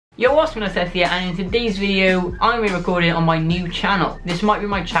Yo, what's going on, Seth here, and in today's video, I'm going to be recording on my new channel. This might be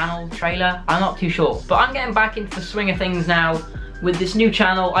my channel trailer, I'm not too sure. But I'm getting back into the swing of things now with this new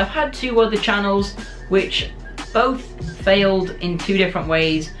channel. I've had two other channels, which both failed in two different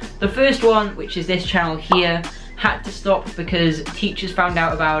ways. The first one, which is this channel here, had to stop because teachers found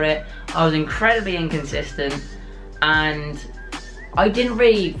out about it. I was incredibly inconsistent, and I didn't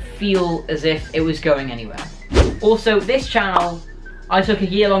really feel as if it was going anywhere. Also, this channel, I took a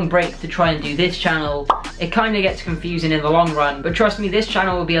year-long break to try and do this channel. It kind of gets confusing in the long run, but trust me, this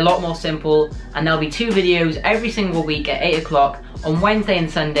channel will be a lot more simple, and there'll be 2 videos every single week at 8 o'clock on Wednesday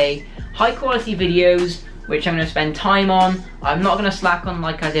and Sunday. High quality videos, which I'm going to spend time on. I'm not going to slack on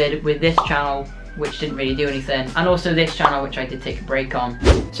like I did with this channel, which didn't really do anything, and also this channel, which I did take a break on.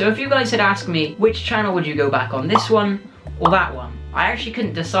 So if you guys had asked me, which channel would you go back on, this one or that one? I actually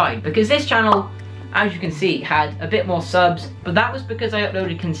couldn't decide, because this channel, as you can see, had a bit more subs, but that was because I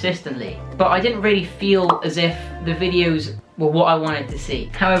uploaded consistently. But I didn't really feel as if the videos were what I wanted to see.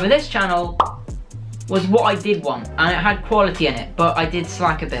 However, this channel was what I did want, and it had quality in it, but I did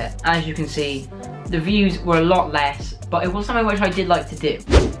slack a bit. As you can see, the views were a lot less, but it was something which I did like to do.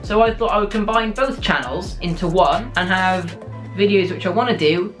 So I thought I would combine both channels into one and have videos which I want to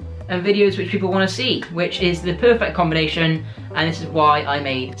do and videos which people want to see, which is the perfect combination, and this is why I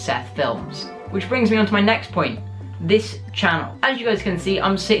made SethFilms. Which brings me on to my next point, this channel. As you guys can see,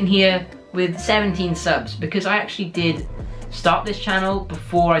 I'm sitting here with 17 subs because I actually did start this channel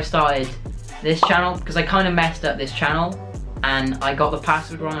before I started this channel, because I kind of messed up this channel and I got the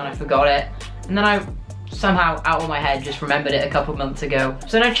password wrong and I forgot it. And then I somehow, out of my head, just remembered it a couple months ago.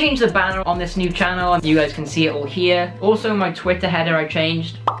 So then I changed the banner on this new channel, and you guys can see it all here. Also, my Twitter header I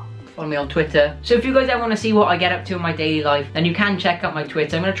changed. Follow me on Twitter. So if you guys ever want to see what I get up to in my daily life, then you can check out my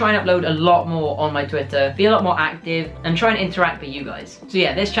Twitter. I'm going to try and upload a lot more on my Twitter, be a lot more active, and try and interact with you guys. So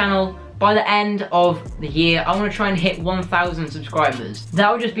yeah, this channel, by the end of the year, I want to try and hit 1,000 subscribers.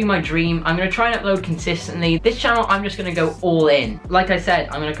 That would just be my dream. I'm going to try and upload consistently. This channel, I'm just going to go all in. Like I said,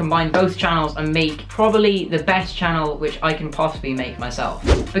 I'm going to combine both channels and make probably the best channel which I can possibly make myself.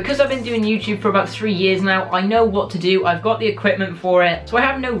 Because I've been doing YouTube for about 3 years now, I know what to do. I've got the equipment for it, so I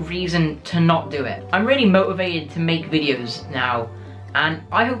have no reason to not do it. I'm really motivated to make videos now, and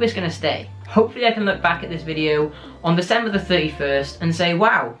I hope it's going to stay. Hopefully I can look back at this video on December the 31st and say,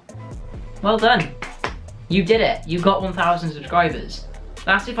 wow, well done. You did it. You got 1,000 subscribers.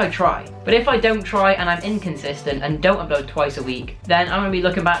 That's if I try. But if I don't try and I'm inconsistent and don't upload twice a week, then I'm gonna be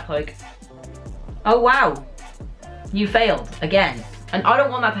looking back like, oh wow, you failed again. And I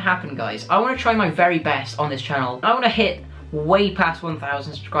don't want that to happen, guys. I want to try my very best on this channel. I want to hit way past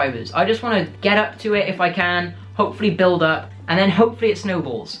 1,000 subscribers. I just want to get up to it if I can, hopefully build up, and then hopefully it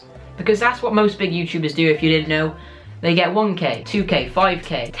snowballs. Because that's what most big YouTubers do, if you didn't know. They get 1K, 2K,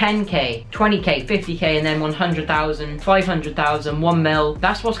 5K, 10K, 20K, 50K, and then 100,000, 500,000, 1 mil.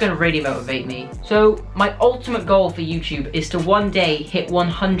 That's what's gonna really motivate me. So my ultimate goal for YouTube is to one day hit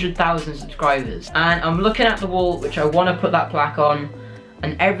 100,000 subscribers. And I'm looking at the wall, which I wanna put that plaque on.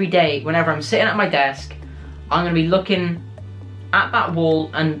 And every day, whenever I'm sitting at my desk, I'm gonna be looking at that wall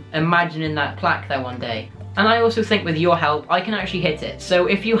and imagining that plaque there one day. And I also think with your help, I can actually hit it. So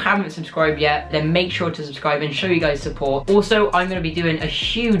if you haven't subscribed yet, then make sure to subscribe and show you guys support. Also, I'm going to be doing a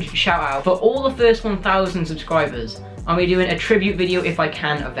huge shout out for all the first 1,000 subscribers. I'm going to be doing a tribute video if I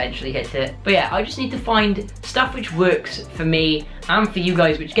can eventually hit it. But yeah, I just need to find stuff which works for me and for you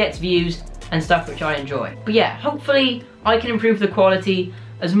guys, which gets views, and stuff which I enjoy. But yeah, hopefully I can improve the quality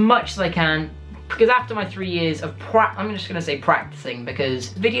as much as I can. Because after my 3 years of I'm just gonna say practicing,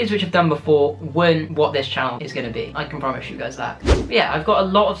 because videos which I've done before weren't what this channel is gonna be. I can promise you guys that. But yeah, I've got a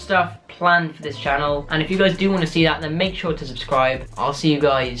lot of stuff planned for this channel, and if you guys do want to see that, then make sure to subscribe. I'll see you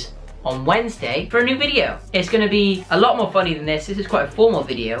guys on Wednesday for a new video. It's gonna be a lot more funny than this. This is quite a formal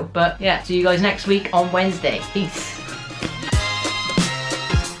video, but yeah, see you guys next week on Wednesday. Peace.